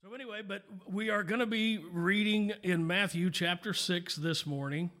Anyway, but we are going to be reading in Matthew chapter 6 this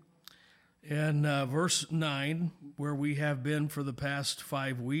morning and verse 9, where we have been for the past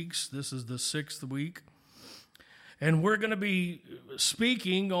 5 weeks. This is the 6th week. And we're going to be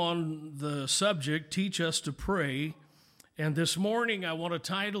speaking on the subject, Teach Us to Pray. And this morning I want to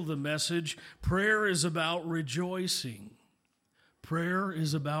title the message, Prayer is About Rejoicing. Prayer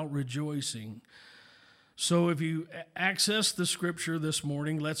is about rejoicing. So if you access the scripture this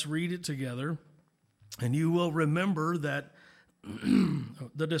morning, let's read it together. And you will remember that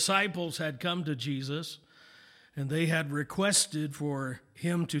the disciples had come to Jesus and they had requested for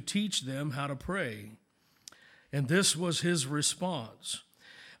him to teach them how to pray. And this was his response.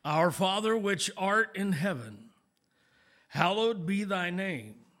 Our Father which art in heaven, hallowed be thy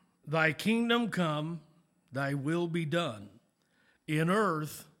name. Thy kingdom come, thy will be done, in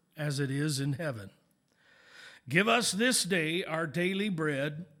earth as it is in heaven. Give us this day our daily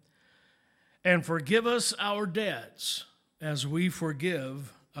bread, and forgive us our debts as we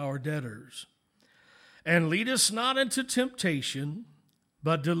forgive our debtors. And lead us not into temptation,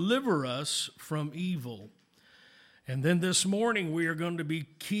 but deliver us from evil. And then this morning we are going to be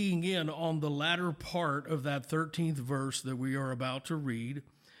keying in on the latter part of that 13th verse that we are about to read.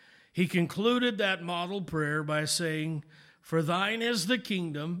 He concluded that model prayer by saying, For thine is the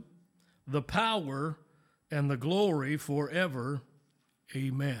kingdom, the power, and the glory forever.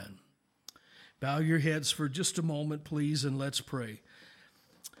 Amen. Bow your heads for just a moment, please, and let's pray.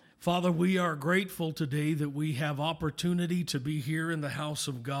 Father, we are grateful today that we have opportunity to be here in the house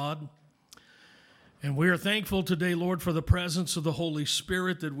of God. And we are thankful today, Lord, for the presence of the Holy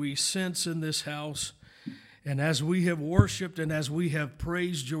Spirit that we sense in this house. And as we have worshiped and as we have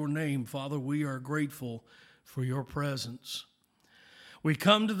praised your name, Father, we are grateful for your presence. We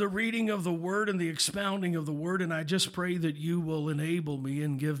come to the reading of the word and the expounding of the word, and I just pray that you will enable me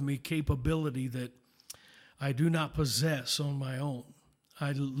and give me capability that I do not possess on my own.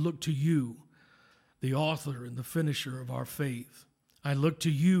 I look to you, the author and the finisher of our faith. I look to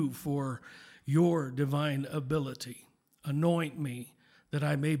you for your divine ability. Anoint me that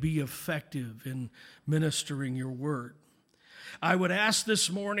I may be effective in ministering your word. I would ask this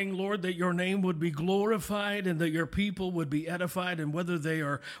morning, Lord, that your name would be glorified and that your people would be edified. And whether they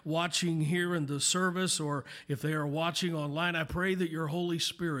are watching here in the service or if they are watching online, I pray that your Holy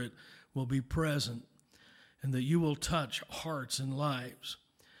Spirit will be present and that you will touch hearts and lives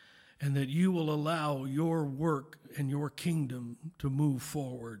and that you will allow your work and your kingdom to move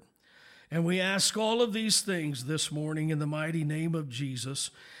forward. And we ask all of these things this morning in the mighty name of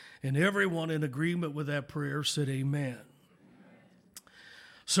Jesus. And everyone in agreement with that prayer said amen.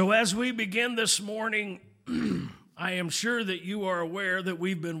 So as we begin this morning, I am sure that you are aware that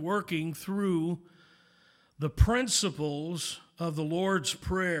we've been working through the principles of the Lord's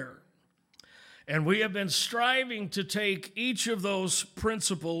Prayer. And we have been striving to take each of those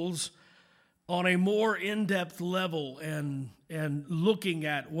principles on a more in-depth level and looking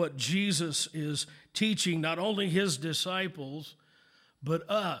at what Jesus is teaching, not only his disciples, but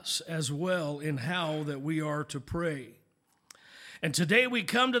us as well in how that we are to pray. And today we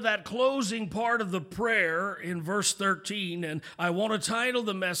come to that closing part of the prayer in verse 13, and I want to title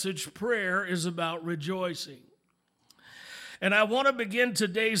the message, Prayer is About Rejoicing. And I want to begin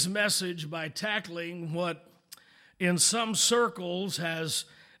today's message by tackling what in some circles has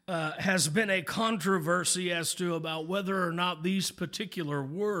been a controversy as to about whether or not these particular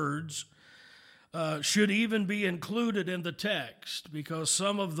words should even be included in the text, because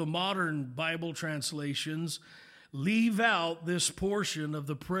some of the modern Bible translations leave out this portion of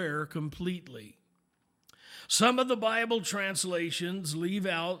the prayer completely. Some of the Bible translations leave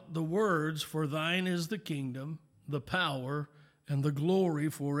out the words, For thine is the kingdom, the power, and the glory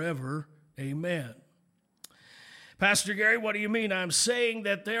forever. Amen. Pastor Gary, what do you mean? I'm saying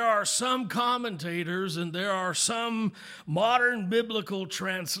that there are some commentators and there are some modern biblical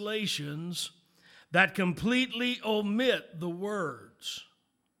translations that completely omit the words,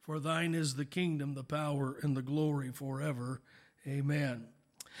 For thine is the kingdom, the power, and the glory forever. Amen.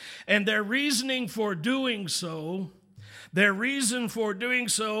 And their reasoning for doing so,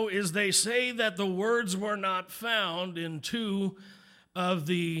 is they say that the words were not found in two of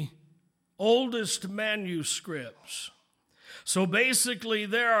the oldest manuscripts. So basically,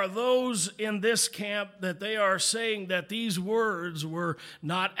 there are those in this camp that they are saying that these words were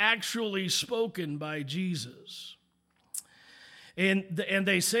not actually spoken by Jesus. And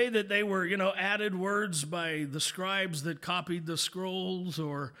they say that they were, added words by the scribes that copied the scrolls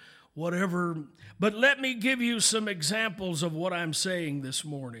or whatever. But let me give you some examples of what I'm saying this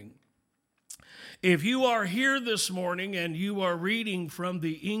morning. If you are here this morning and you are reading from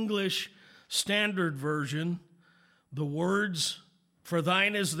the English Standard Version, the words, "For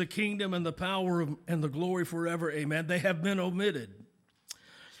thine is the kingdom and the power and the glory forever, amen," they have been omitted.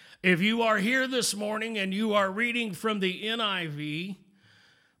 If you are here this morning and you are reading from the NIV,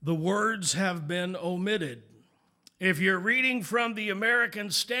 the words have been omitted. If you're reading from the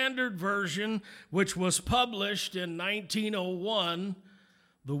American Standard Version, which was published in 1901,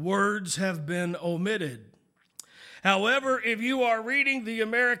 the words have been omitted. However, if you are reading the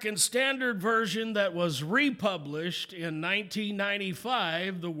American Standard Version that was republished in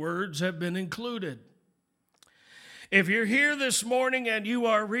 1995, the words have been included. If you're here this morning and you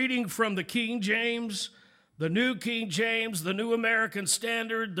are reading from the King James, the New King James, the New American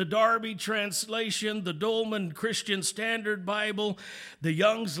Standard, the Darby Translation, the Dolman Christian Standard Bible, the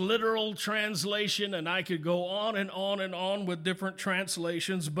Young's Literal Translation, and I could go on and on and on with different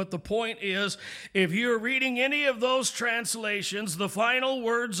translations, but the point is, if you're reading any of those translations, the final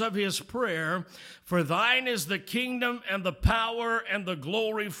words of his prayer, "For thine is the kingdom and the power and the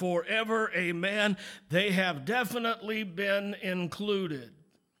glory forever, amen," they have definitely been included.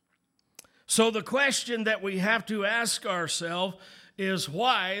 So the question that we have to ask ourselves is,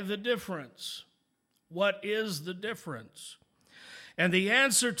 why the difference? What is the difference? And the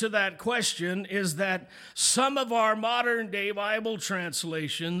answer to that question is that some of our modern-day Bible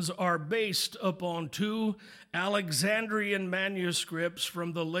translations are based upon two Alexandrian manuscripts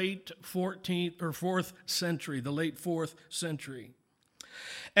from the late 14th or 4th century, the late 4th century.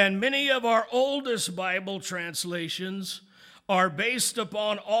 And many of our oldest Bible translations are based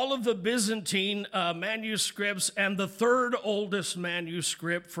upon all of the Byzantine manuscripts and the third oldest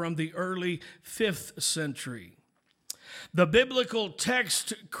manuscript from the early 5th century. The biblical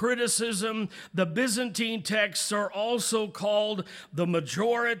text criticism, the Byzantine texts are also called the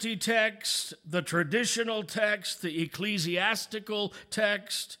majority text, the traditional text, the ecclesiastical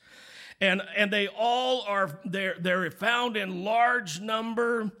text, and they all are, they're found in large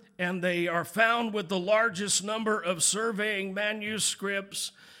number, and they are found with the largest number of surveying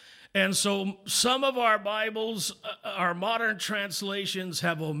manuscripts. And so some of our Bibles, our modern translations,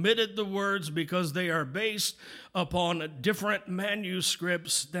 have omitted the words because they are based upon different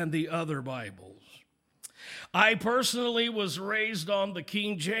manuscripts than the other Bibles. I personally was raised on the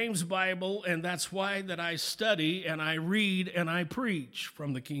King James Bible, and that's why that I study and I read and I preach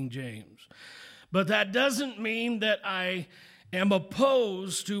from the King James. But that doesn't mean that I am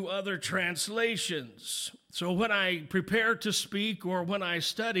opposed to other translations. So when I prepare to speak or when I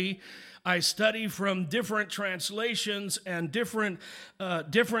study from different translations and different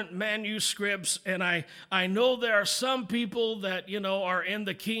manuscripts, and I know there are some people that, are in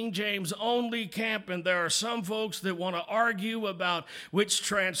the King James only camp, and there are some folks that want to argue about which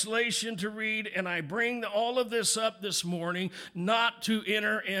translation to read, and I bring all of this up this morning not to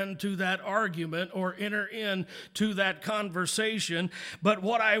enter into that argument or enter into that conversation, but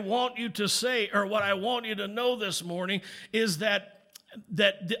what I want you to say, or what I want you to know this morning, is that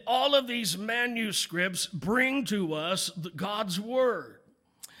all of these manuscripts bring to us God's word.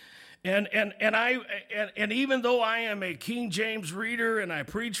 And even though I am a King James reader and I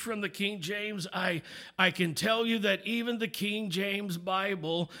preach from the King James, I can tell you that even the King James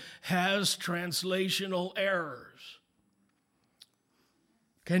Bible has translational errors.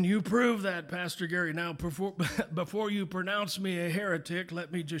 Can you prove that, Pastor Gary? Now, before you pronounce me a heretic,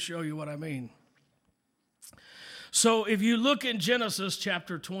 let me just show you what I mean. So if you look in Genesis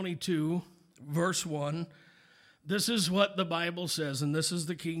chapter 22, verse 1, this is what the Bible says, and this is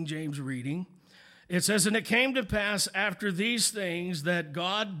the King James reading. It says, "And it came to pass after these things that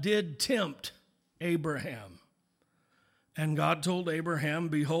God did tempt Abraham. And God told Abraham,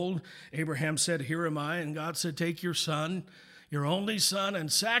 behold," Abraham said, "Here am I." And God said, "Take your son, your only son,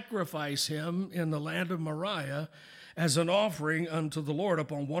 and sacrifice him in the land of Moriah as an offering unto the Lord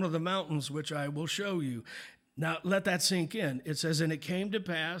upon one of the mountains which I will show you." Now, let that sink in. It says, "And it came to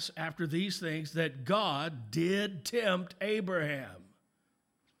pass after these things that God did tempt Abraham."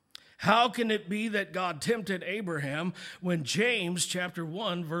 How can it be that God tempted Abraham when James chapter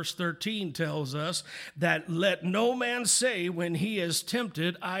 1 verse 13 tells us that let no man say when he is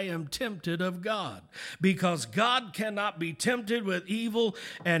tempted, "I am tempted of God," because God cannot be tempted with evil,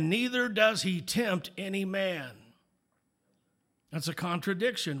 and neither does he tempt any man. That's a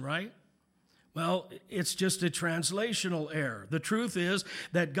contradiction, right? Well, it's just a translational error. The truth is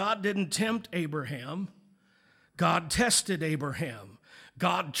that God didn't tempt Abraham. God tested Abraham.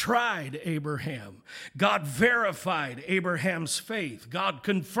 God tried Abraham. God verified Abraham's faith. God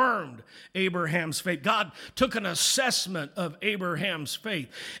confirmed Abraham's faith. God took an assessment of Abraham's faith.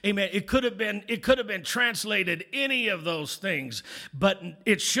 Amen. It could have been translated any of those things, but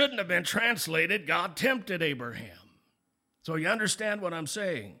it shouldn't have been translated God tempted Abraham. So you understand what I'm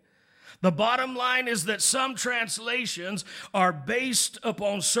saying? The bottom line is that some translations are based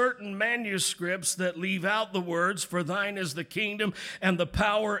upon certain manuscripts that leave out the words, "For thine is the kingdom and the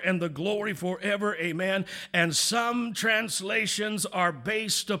power and the glory forever, amen." And some translations are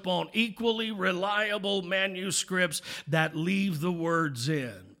based upon equally reliable manuscripts that leave the words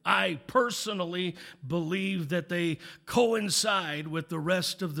in. I personally believe that they coincide with the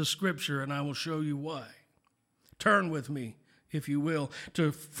rest of the scripture, and I will show you why. Turn with me, if you will,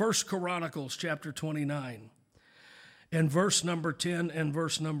 to 1 Chronicles chapter 29 and verse number 10 and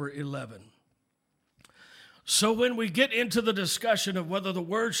verse number 11. So when we get into the discussion of whether the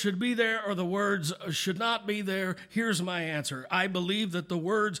words should be there or the words should not be there, here's my answer. I believe that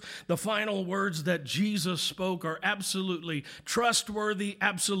the final words that Jesus spoke are absolutely trustworthy,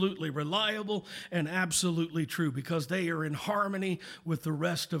 absolutely reliable, and absolutely true because they are in harmony with the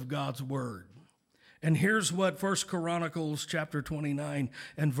rest of God's word. And here's what 1 Chronicles chapter 29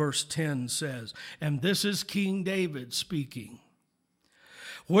 and verse 10 says. And this is King David speaking.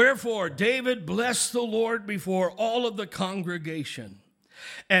 Wherefore David blessed the Lord before all of the congregation.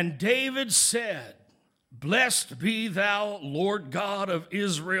 And David said, Blessed be thou, Lord God of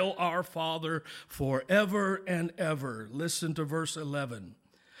Israel, our Father, forever and ever. Listen to verse 11.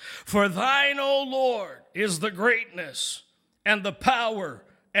 For thine, O Lord, is the greatness and the power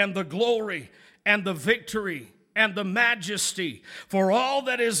and the glory and the victory and the majesty, for all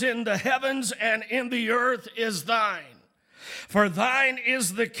that is in the heavens and in the earth is thine. For thine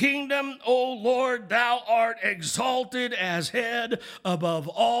is the kingdom, O Lord, thou art exalted as head above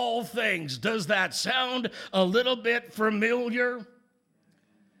all things. Does that sound a little bit familiar?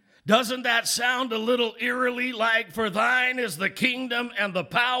 Doesn't that sound a little eerily like, for thine is the kingdom and the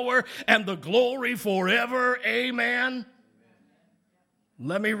power and the glory forever, amen?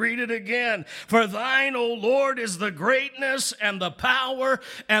 Let me read it again. For thine, O Lord, is the greatness and the power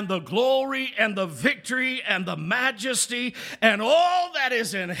and the glory and the victory and the majesty and all that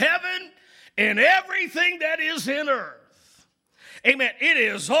is in heaven and everything that is in earth. Amen. It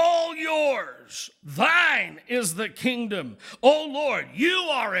is all yours. Thine is the kingdom. O Lord, you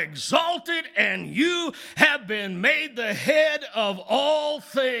are exalted and you have been made the head of all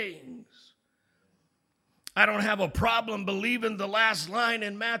things. I don't have a problem believing the last line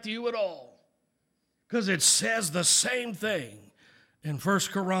in Matthew at all, because it says the same thing in 1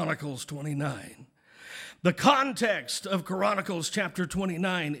 Chronicles 29. The context of Chronicles chapter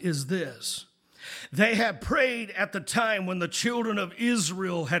 29 is this. They had prayed at the time when the children of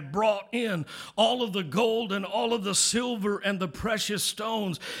Israel had brought in all of the gold and all of the silver and the precious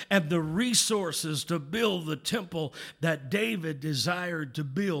stones and the resources to build the temple that David desired to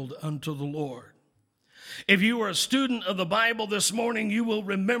build unto the Lord. If you are a student of the Bible this morning, you will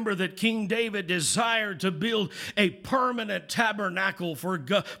remember that King David desired to build a permanent tabernacle for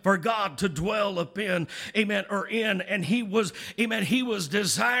God to dwell upon, amen, or in. And he was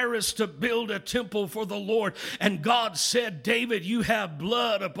desirous to build a temple for the Lord. And God said, David, you have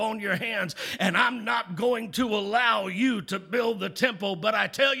blood upon your hands, and I'm not going to allow you to build the temple. But I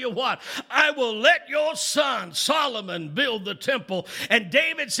tell you what, I will let your son Solomon build the temple. And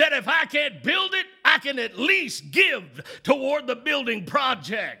David said, if I can't build it, I can at least give toward the building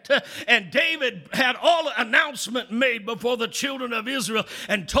project. And David had all announcement made before the children of Israel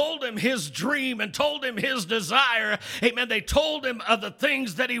and told him his dream and told him his desire. Amen. They told him of the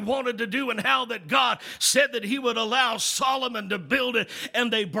things that he wanted to do and how that God said that he would allow Solomon to build it.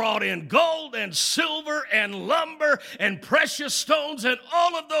 And they brought in gold and silver and lumber and precious stones and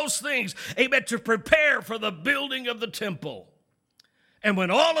all of those things, amen, to prepare for the building of the temple. And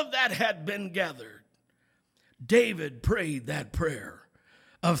when all of that had been gathered, David prayed that prayer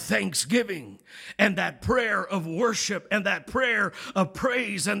of thanksgiving and that prayer of worship and that prayer of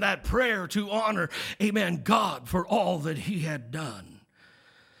praise and that prayer to honor, amen, God for all that he had done.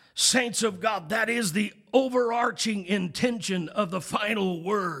 Saints of God, that is the overarching intention of the final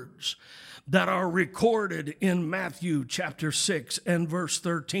words. that are recorded in Matthew chapter 6 and verse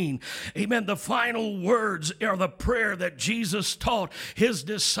 13. Amen. The final words are the prayer that Jesus taught his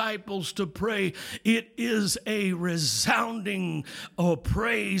disciples to pray. It is a resounding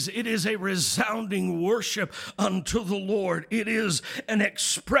praise. It is a resounding worship unto the Lord. It is an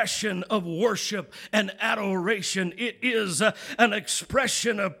expression of worship and adoration. It is an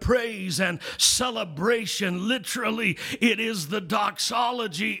expression of praise and celebration. Literally, it is the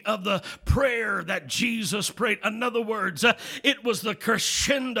doxology of the prayer that Jesus prayed. In other words, it was the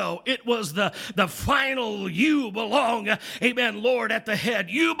crescendo. It was the final you belong. Amen, Lord, at the head.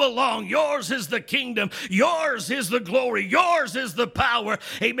 You belong. Yours is the kingdom. Yours is the glory. Yours is the power.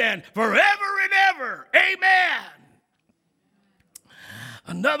 Amen. Forever and ever. Amen.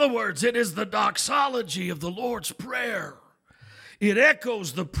 In other words, it is the doxology of the Lord's Prayer. It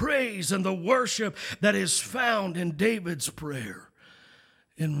echoes the praise and the worship that is found in David's prayer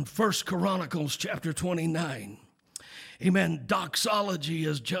in 1 Chronicles chapter 29. Amen. Doxology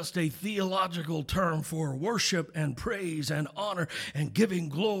is just a theological term for worship and praise and honor and giving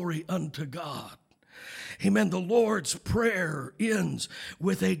glory unto God. Amen. The Lord's Prayer ends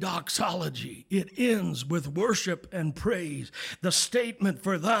with a doxology. It ends with worship and praise. The statement,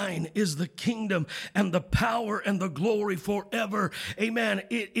 for thine is the kingdom and the power and the glory forever. Amen.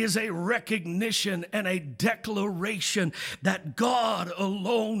 It is a recognition and a declaration that God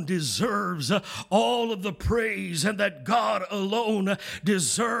alone deserves all of the praise and that God alone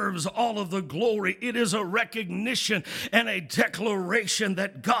deserves all of the glory. It is a recognition and a declaration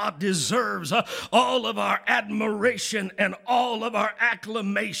that God deserves all of our admiration and all of our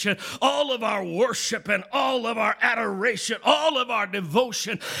acclamation, all of our worship and all of our adoration, all of our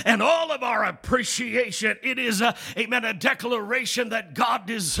devotion and all of our appreciation. It is, amen, a declaration that God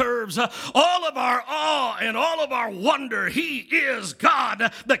deserves all of our awe and all of our wonder. He is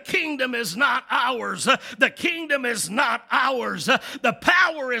God. The kingdom is not ours. The kingdom is not ours. The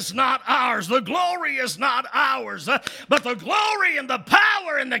power is not ours. The glory is not ours. But the glory and the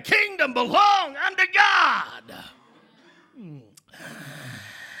power and the kingdom belong unto God.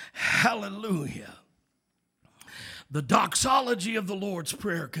 Hallelujah. The doxology of the Lord's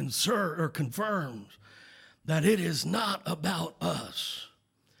Prayer confirms that it is not about us.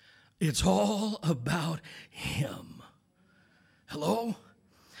 It's all about Him. Hello?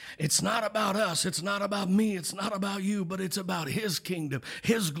 It's not about us. It's not about me. It's not about you, but it's about His kingdom,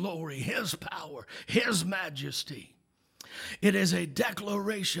 His glory, His power, His majesty. It is a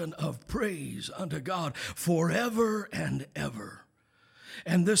declaration of praise unto God forever and ever.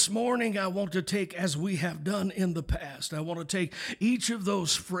 And this morning I want to take, as we have done in the past, I want to take each of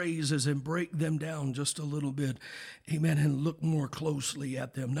those phrases and break them down just a little bit, amen, and look more closely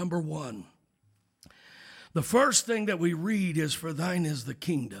at them. Number one, the first thing that we read is, for thine is the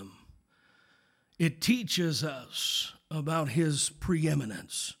kingdom. It teaches us about His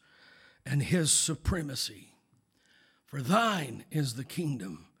preeminence and His supremacy. For thine is the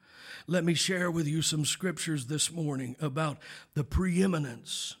kingdom. Let me share with you some scriptures this morning about the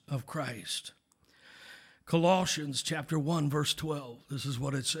preeminence of Christ. Colossians chapter 1, verse 12. This is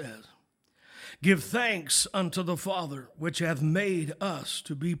what it says. Give thanks unto the Father, which hath made us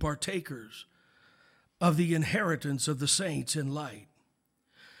to be partakers of the inheritance of the saints in light.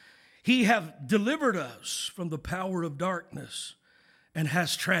 He hath delivered us from the power of darkness and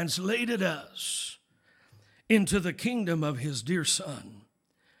has translated us into the kingdom of His dear Son,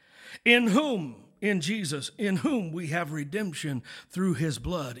 in Jesus, in whom we have redemption through His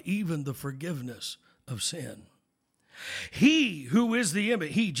blood, even the forgiveness of sin. He who is the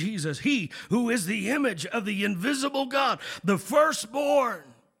image, He, Jesus, He who is the image of the invisible God, the firstborn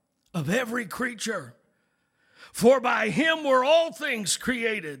of every creature. For by Him were all things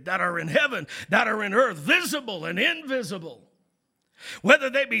created that are in heaven, that are in earth, visible and invisible. Whether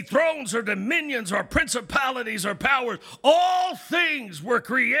they be thrones or dominions or principalities or powers, all things were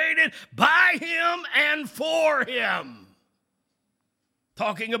created by Him and for Him.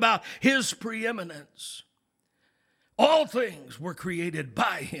 Talking about His preeminence. All things were created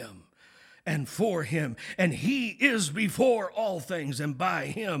by Him and for Him. And He is before all things, and by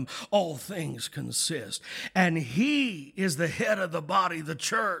Him all things consist. And He is the head of the body, the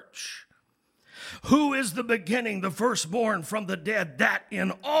church, who is the beginning, the firstborn from the dead, that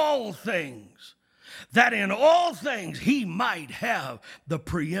in all things He might have the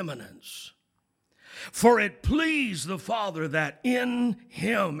preeminence. For it pleased the Father that in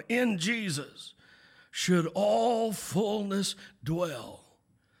Him, in Jesus, should all fullness dwell.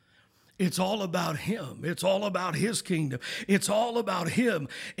 It's all about him. It's all about his kingdom. It's all about him.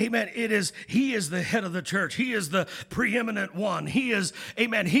 Amen. He is the head of the church. He is the preeminent one. He is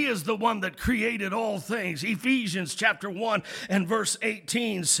the one that created all things. Ephesians chapter 1 and verse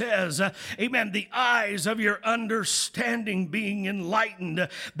 18 says, amen, the eyes of your understanding being enlightened,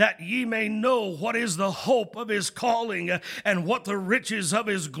 that ye may know what is the hope of his calling, and what the riches of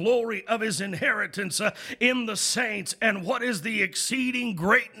his glory of his inheritance in the saints, and what is the exceeding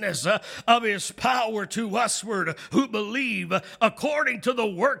greatness of his power to usward who believe, according to the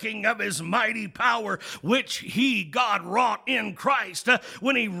working of his mighty power, which he, God, wrought in Christ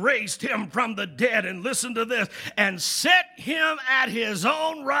when he raised him from the dead. And listen to this, and set him at his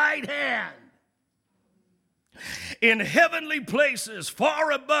own right hand in heavenly places,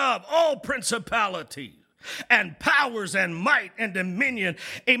 far above all principality and powers and might and dominion,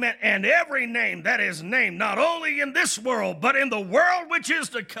 amen, and every name that is named, not only in this world, but in the world which is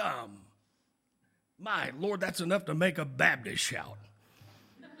to come. My Lord, that's enough to make a Baptist shout.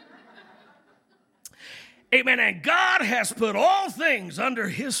 Amen. And God has put all things under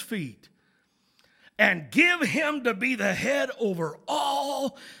his feet and give him to be the head over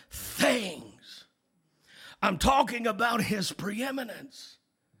all things. I'm talking about his preeminence.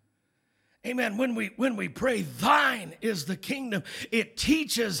 Amen. When we pray, thine is the kingdom, it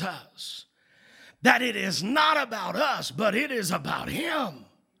teaches us that it is not about us, but it is about him.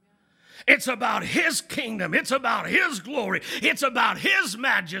 It's about his kingdom. It's about his glory. It's about his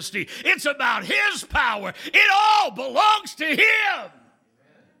majesty. It's about his power. It all belongs to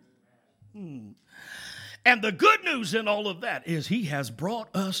him. And the good news in all of that is he has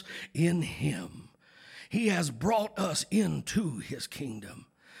brought us in him. He has brought us into his kingdom.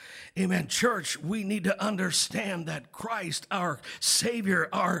 Amen. Church, we need to understand that Christ, our Savior,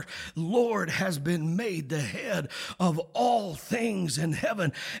 our Lord, has been made the head of all things in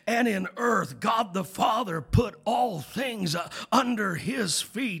heaven and in earth. God the Father put all things under his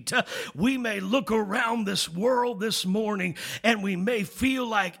feet. We may look around this world this morning and we may feel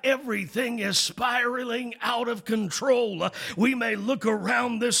like everything is spiraling out of control. We may look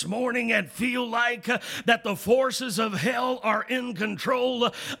around this morning and feel like that the forces of hell are in control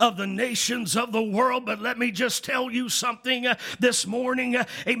of the nations of the world. But let me just tell you something this morning.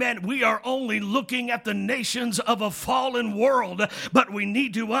 Amen. We are only looking at the nations of a fallen world, but we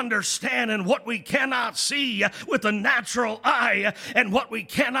need to understand, and what we cannot see with the natural eye, and what we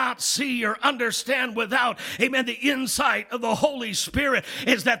cannot see or understand without, amen, the insight of the Holy Spirit,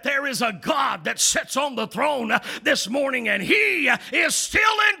 is that there is a God that sits on the throne this morning, and he is still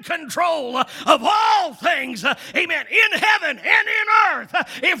in control of all things, amen, in heaven and in earth.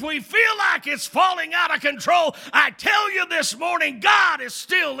 If we feel like it's falling out of control, I tell you this morning, God is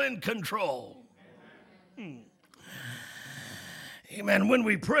still in control. Amen. When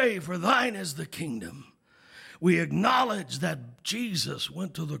we pray for thine is the kingdom, we acknowledge that Jesus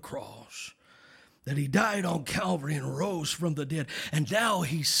went to the cross, that he died on Calvary and rose from the dead, and now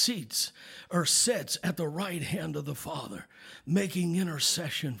he sits at the right hand of the Father, making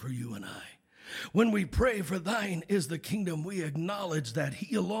intercession for you and I. When we pray for thine is the kingdom, we acknowledge that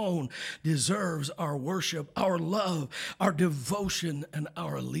he alone deserves our worship, our love, our devotion, and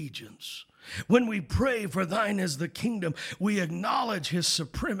our allegiance. When we pray for thine is the kingdom, we acknowledge his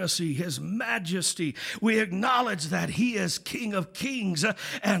supremacy, his majesty. We acknowledge that he is King of kings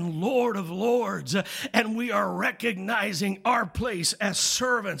and Lord of lords, and we are recognizing our place as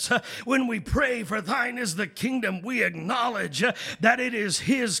servants. When we pray for thine is the kingdom, we acknowledge that it is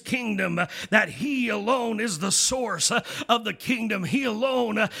his kingdom, that he alone is the source of the kingdom. He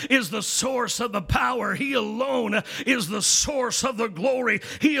alone is the source of the power. He alone is the source of the glory.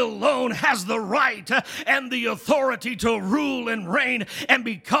 He alone has the right and the authority to rule and reign. And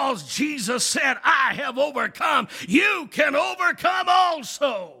because Jesus said, I have overcome, you can overcome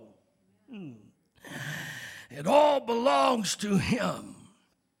also. It all belongs to him.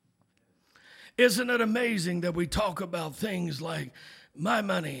 Isn't it amazing that we talk about things like my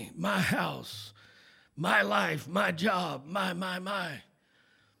money, my house, my life, my job, my.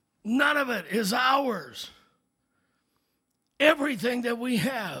 None of it is ours. Everything that we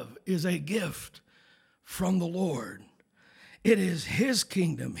have is a gift from the Lord. It is his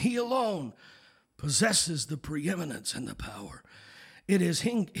kingdom. He alone possesses the preeminence and the power. It is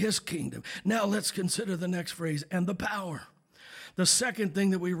his kingdom. Now let's consider the next phrase, and the power. The second thing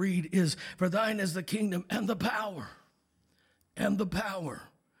that we read is, for thine is the kingdom and the power. And the power.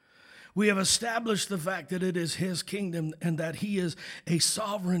 We have established the fact that it is his kingdom and that he is a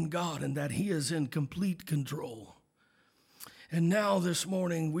sovereign God and that he is in complete control. And now this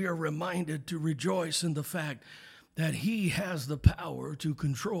morning we are reminded to rejoice in the fact that he has the power to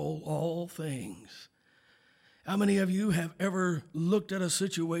control all things. How many of you have ever looked at a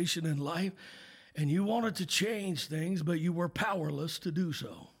situation in life and you wanted to change things, but you were powerless to do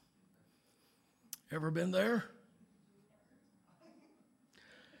so? Ever been there?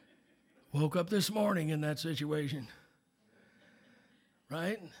 Woke up this morning in that situation,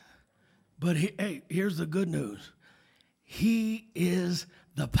 right? But hey, here's the good news. He is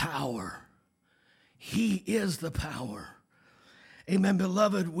the power. He is the power. Amen,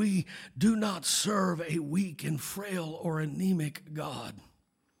 beloved, we do not serve a weak and frail or anemic God.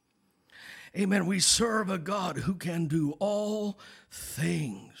 Amen, we serve a God who can do all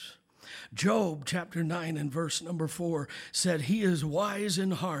things. Job chapter 9 and verse number 4 said, he is wise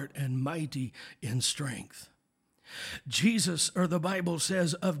in heart and mighty in strength. Jesus, or the Bible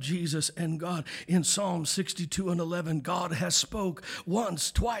says of Jesus and God in Psalm 62 and 11, God has spoke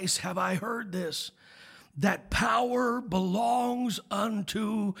once, twice have I heard this, that power belongs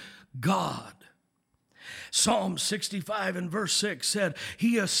unto God. Psalm 65 and verse 6 said,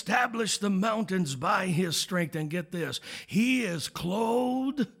 he established the mountains by his strength. And get this, he is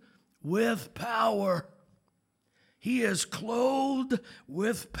clothed with power. He is clothed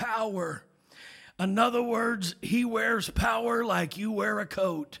with power. In other words, he wears power like you wear a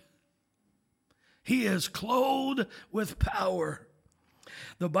coat. He is clothed with power.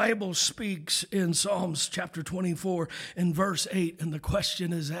 The Bible speaks in Psalms chapter 24 and verse 8, and the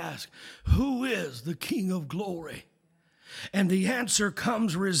question is asked, who is the King of glory? And the answer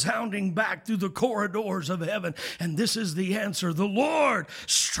comes resounding back through the corridors of heaven. And this is the answer: the Lord,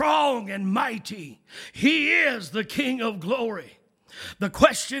 strong and mighty. He is the King of glory. The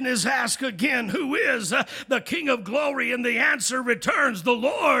question is asked again, who is the King of glory? And the answer returns, the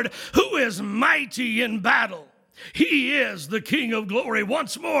Lord, who is mighty in battle. He is the King of glory.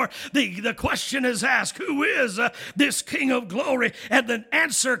 Once more, the question is asked, who is this King of glory? And the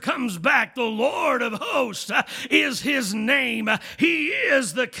answer comes back, the Lord of hosts is his name. He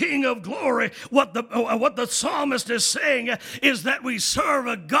is the King of glory. What the psalmist is saying is that we serve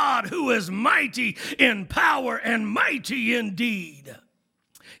a God who is mighty in power and mighty in deed.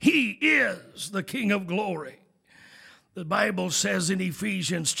 He is the King of glory. The Bible says in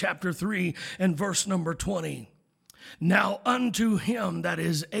Ephesians chapter 3 and verse number 20, now unto him that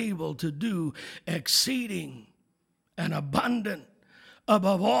is able to do exceeding and abundant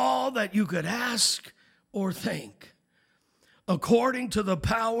above all that you could ask or think, according to the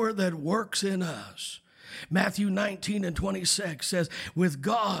power that works in us. Matthew 19 and 26 says, with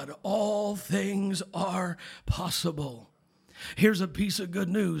God all things are possible. Here's a piece of good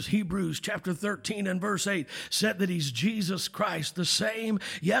news. Hebrews chapter 13 and verse 8 said that he's Jesus Christ, the same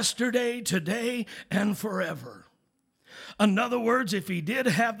yesterday, today, and forever. In other words, if he did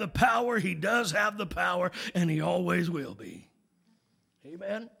have the power, he does have the power, and he always will be.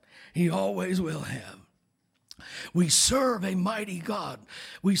 Amen? He always will have. We serve a mighty God.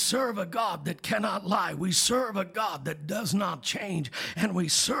 We serve a God that cannot lie. We serve a God that does not change. And we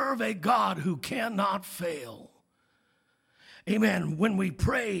serve a God who cannot fail. Amen. When we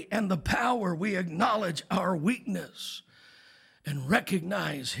pray and the power, we acknowledge our weakness and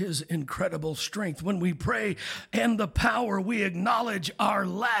recognize his incredible strength. When we pray and the power, we acknowledge our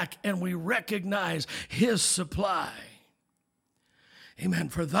lack and we recognize his supply. Amen.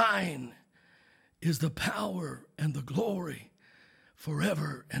 For thine is the power and the glory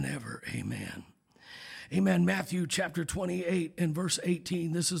forever and ever. Amen. Amen. Matthew chapter 28 and verse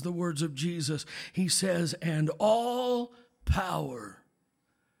 18, this is the words of Jesus. He says, and all power,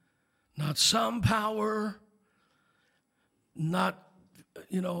 not some power, not,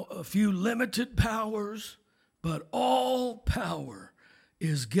 a few limited powers, but all power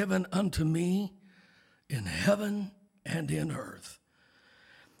is given unto me in heaven and in earth.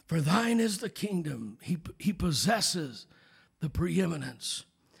 For thine is the kingdom. He possesses the preeminence.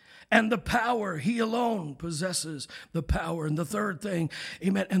 And the power, he alone possesses the power. And the third thing,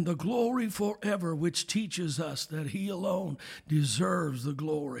 amen, and the glory forever, which teaches us that he alone deserves the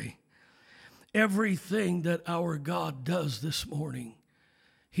glory. Everything that our God does this morning,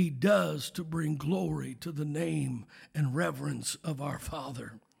 he does to bring glory to the name and reverence of our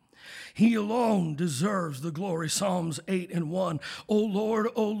Father. He alone deserves the glory. Psalms 8 and 1. O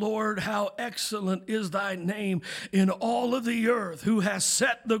Lord, how excellent is thy name in all of the earth, who has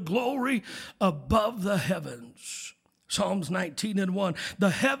set the glory above the heavens. Psalms 19 and 1. The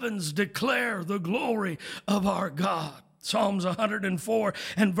heavens declare the glory of our God. Psalms 104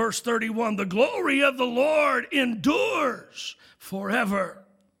 and verse 31. The glory of the Lord endures forever.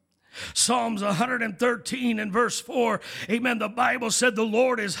 Psalms 113 and verse 4, amen, the Bible said the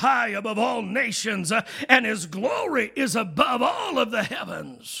Lord is high above all nations, and his glory is above all of the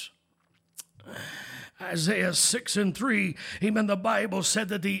heavens. Isaiah 6 and 3, amen, the Bible said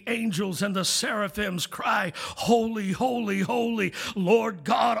that the angels and the seraphims cry, holy, holy, holy, Lord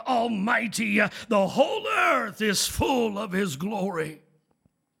God Almighty. The whole earth is full of his glory.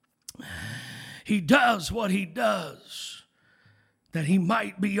 He does what he does, that he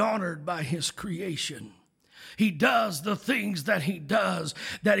might be honored by his creation. He does the things that he does,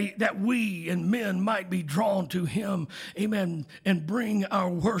 that we and men might be drawn to him, amen, and bring our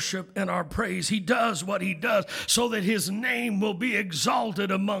worship and our praise. He does what he does so that his name will be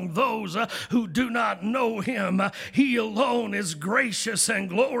exalted among those who do not know him. He alone is gracious and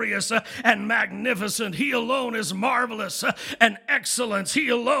glorious and magnificent. He alone is marvelous and excellent. He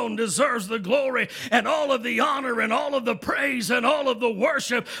alone deserves the glory and all of the honor and all of the praise and all of the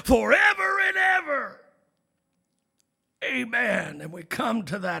worship forever and ever. Amen. And we come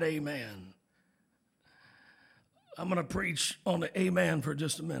to that amen. I'm going to preach on the amen for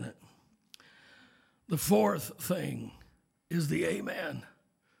just a minute. The fourth thing is the amen.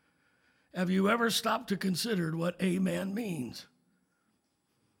 Have you ever stopped to consider what amen means?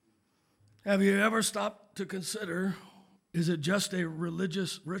 Have you ever stopped to consider, is it just a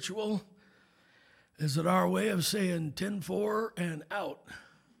religious ritual? Is it our way of saying 10-4 and out?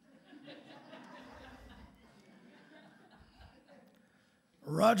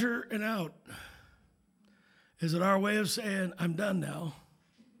 Roger and out. Is it our way of saying, I'm done now?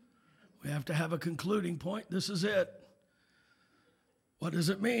 We have to have a concluding point. This is it. What does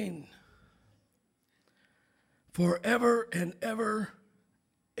it mean? Forever and ever,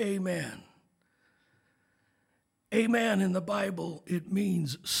 amen. Amen in the Bible, it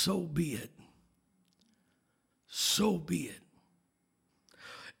means so be it. So be it.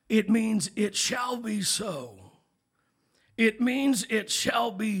 It means it shall be so. It means it shall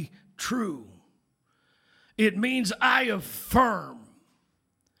be true. It means I affirm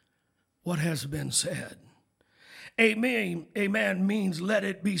what has been said. Amen, amen means let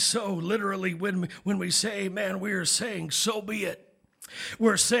it be so. Literally, when we say amen, we are saying so be it.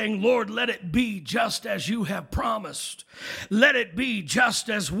 We're saying, Lord, let it be just as you have promised. Let it be just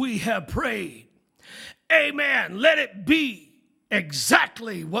as we have prayed. Amen. Let it be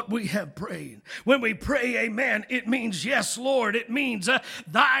exactly what we have prayed. When we pray amen, it means yes, Lord. It means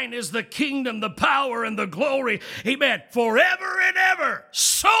thine is the kingdom, the power, and the glory. Amen. Forever and ever.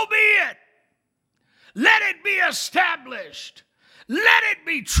 So be it. Let it be established. Let it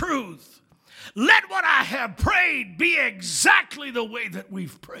be truth. Let what I have prayed be exactly the way that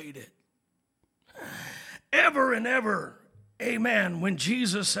we've prayed it. Ever and ever. Amen. When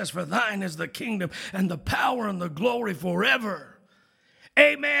Jesus says, for thine is the kingdom and the power and the glory forever.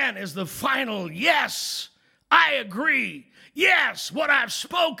 Amen is the final yes. I agree. Yes, what I've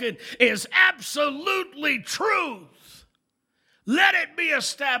spoken is absolutely truth. Let it be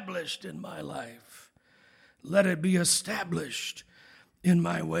established in my life. Let it be established in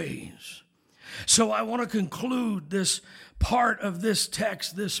my ways. So I want to conclude this part of this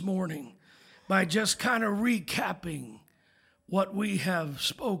text this morning by just kind of recapping what we have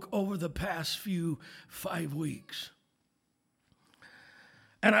spoke over the past 5 weeks.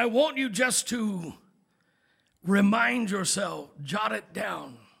 And I want you just to remind yourself, jot it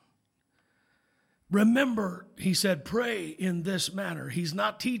down. Remember, he said, pray in this manner. He's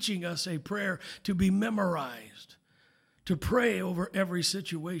not teaching us a prayer to be memorized, to pray over every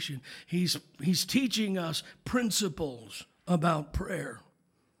situation. He's teaching us principles about prayer.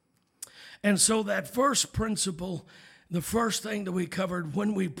 And so that first principle, the first thing that we covered,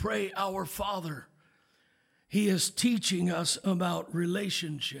 when we pray our Father, he is teaching us about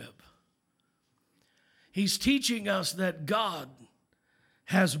relationship. He's teaching us that God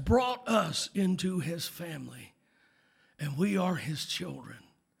has brought us into his family, and we are his children.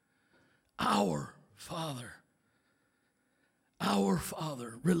 Our Father,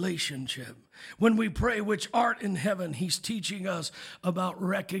 relationship. When we pray, which art in heaven, he's teaching us about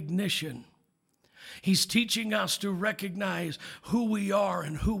recognition. He's teaching us to recognize who we are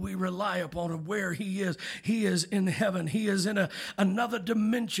and who we rely upon and where he is. He is in heaven. He is in another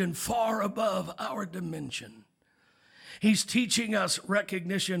dimension far above our dimension. He's teaching us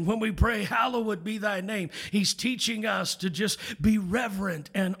recognition. When we pray, hallowed be thy name, he's teaching us to just be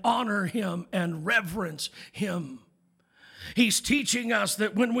reverent and honor him and reverence him. He's teaching us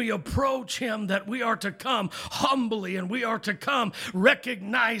that when we approach him, that we are to come humbly and we are to come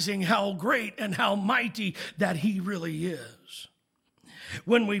recognizing how great and how mighty that he really is.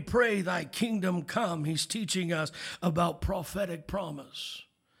 When we pray, thy kingdom come, he's teaching us about prophetic promise.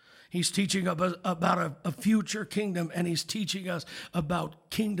 He's teaching about a future kingdom, and he's teaching us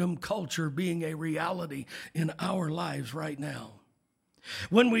about kingdom culture being a reality in our lives right now.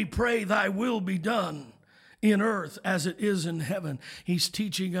 When we pray, thy will be done in earth as it is in heaven, he's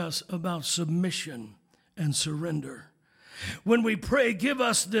teaching us about submission and surrender. When we pray, give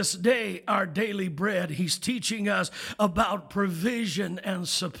us this day our daily bread, he's teaching us about provision and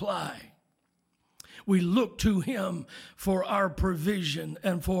supply. We look to him for our provision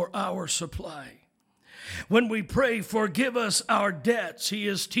and for our supply. When we pray, forgive us our debts, he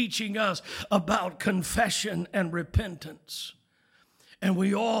is teaching us about confession and repentance. And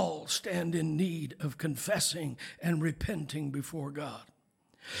we all stand in need of confessing and repenting before God.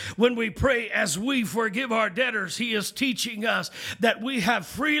 When we pray, as we forgive our debtors, he is teaching us that we have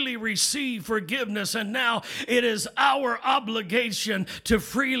freely received forgiveness, and now it is our obligation to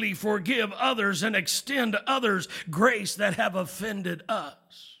freely forgive others and extend others grace that have offended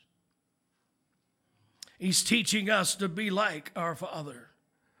us. He's teaching us to be like our Father.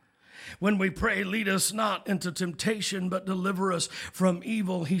 When we pray, lead us not into temptation, but deliver us from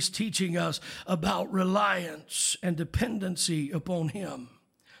evil, he's teaching us about reliance and dependency upon him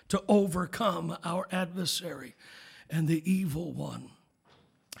to overcome our adversary and the evil one.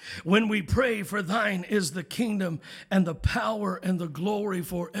 When we pray, for thine is the kingdom and the power and the glory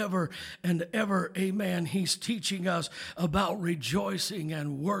forever and ever, amen, he's teaching us about rejoicing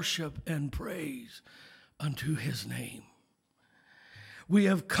and worship and praise unto his name. We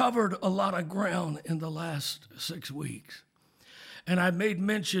have covered a lot of ground in the last 6 weeks. And I made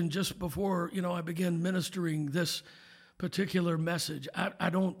mention just before, I began ministering this particular message.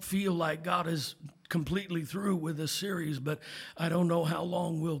 I don't feel like God is completely through with this series, but I don't know how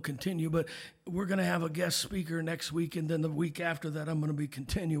long we'll continue. But we're going to have a guest speaker next week, and then the week after that, I'm going to be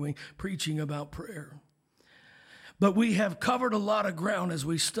continuing preaching about prayer. But we have covered a lot of ground as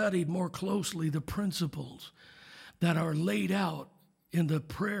we studied more closely the principles that are laid out in the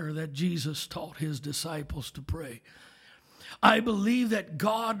prayer that Jesus taught his disciples to pray. I believe that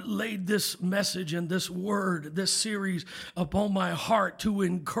God laid this message and this word, this series upon my heart to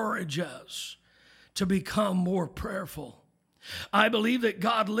encourage us to become more prayerful. I believe that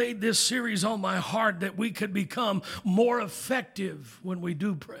God laid this series on my heart that we could become more effective when we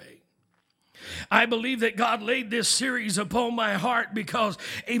do pray. I believe that God laid this series upon my heart because,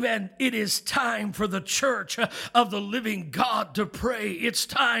 amen, it is time for the church of the living God to pray. It's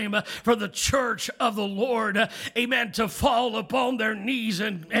time for the church of the Lord, amen, to fall upon their knees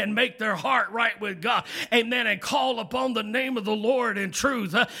and make their heart right with God, amen, and call upon the name of the Lord in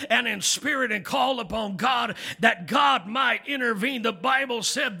truth and in spirit, and call upon God that God might intervene. The Bible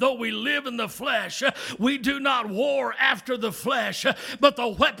said, though we live in the flesh, we do not war after the flesh, but the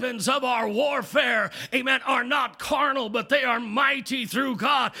weapons of our warfare, amen, are not carnal, but they are mighty through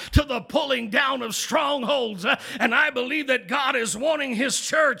God to the pulling down of strongholds. And I believe that God is wanting his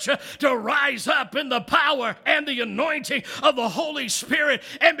church to rise up in the power and the anointing of the Holy Spirit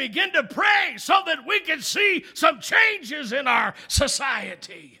and begin to pray so that we can see some changes in our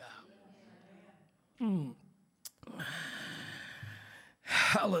society.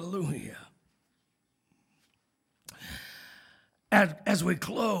 Hallelujah. As we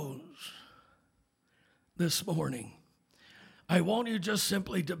close this morning, I want you just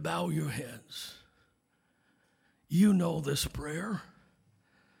simply to bow your heads. You know this prayer.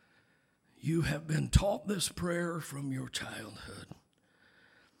 You have been taught this prayer from your childhood.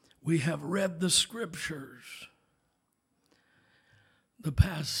 We have read the scriptures the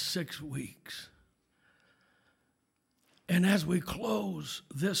past 6 weeks. And as we close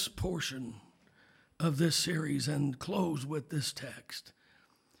this portion of this series and close with this text,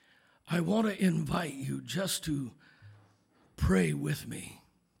 I want to invite you just to pray with me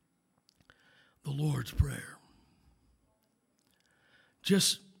the Lord's Prayer.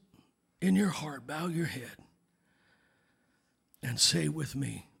 Just in your heart, bow your head and say with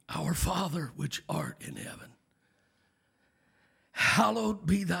me, Our Father which art in heaven, hallowed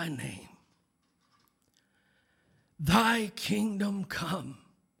be thy name. Thy kingdom come,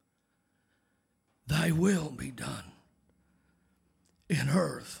 thy will be done in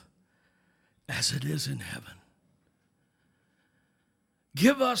earth as it is in heaven.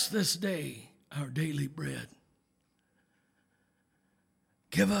 Give us this day our daily bread.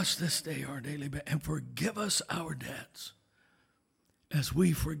 Give us this day our daily bread, and forgive us our debts as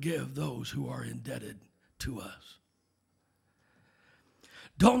we forgive those who are indebted to us.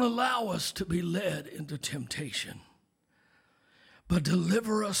 Don't allow us to be led into temptation, but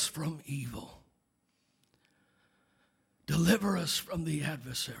deliver us from evil. Deliver us from the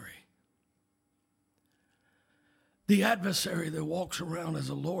adversary. The adversary that walks around as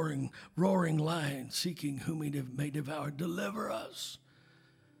a roaring lion, seeking whom he may devour. Deliver us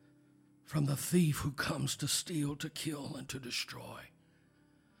from the thief who comes to steal, to kill, and to destroy.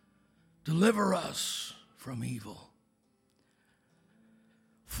 Deliver us from evil.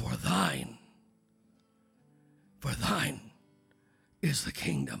 For thine is the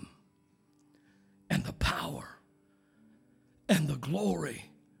kingdom and the power and the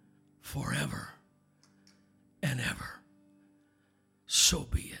glory forever and ever. So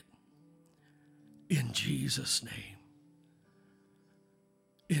be it. In Jesus' name.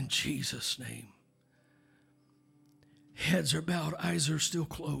 In Jesus' name. Heads are bowed, eyes are still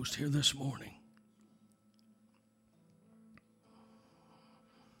closed here this morning.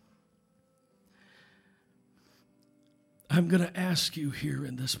 I'm going to ask you here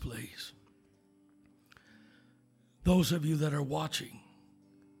in this place, those of you that are watching,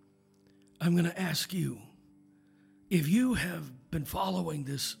 I'm going to ask you, if you have been following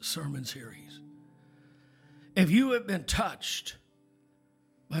this sermon series, if you have been touched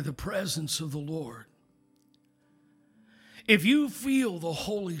by the presence of the Lord, if you feel the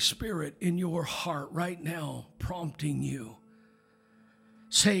Holy Spirit in your heart right now prompting you,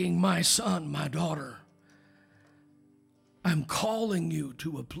 saying, my son, my daughter, I'm calling you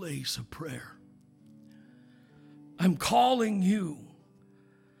to a place of prayer. I'm calling you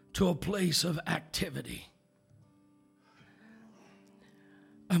to a place of activity.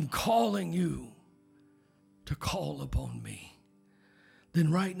 I'm calling you to call upon me.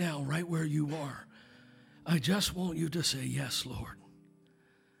 Then right now, right where you are, I just want you to say, yes, Lord.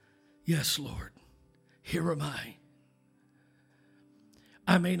 Yes, Lord. Here am I.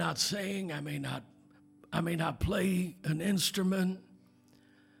 I may not sing. I may not play an instrument.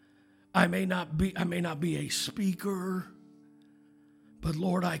 I may not be a speaker. But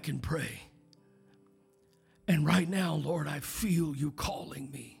Lord, I can pray. And right now, Lord, I feel you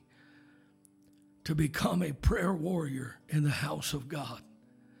calling me to become a prayer warrior in the house of God.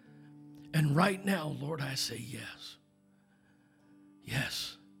 And right now, Lord, I say yes.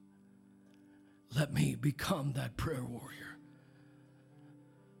 Yes. Let me become that prayer warrior.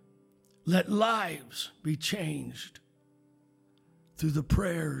 Let lives be changed through the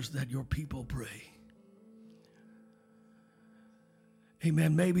prayers that your people pray.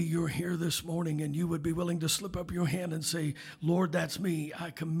 Amen. Maybe you're here this morning and you would be willing to slip up your hand and say, Lord, that's me. I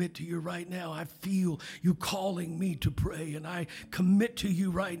commit to you right now. I feel you calling me to pray, and I commit to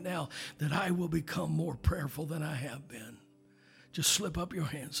you right now that I will become more prayerful than I have been. Just slip up your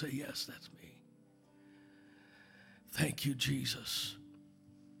hand and say, yes, that's me. Thank you, Jesus.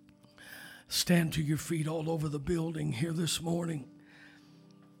 Stand to your feet all over the building here this morning.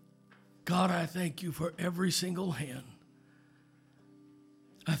 God, I thank you for every single hand.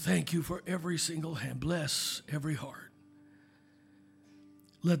 I thank you for every single hand. Bless every heart.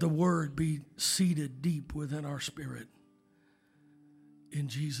 Let the word be seated deep within our spirit. In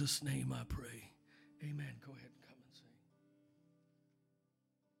Jesus' name I pray. Amen. Go ahead.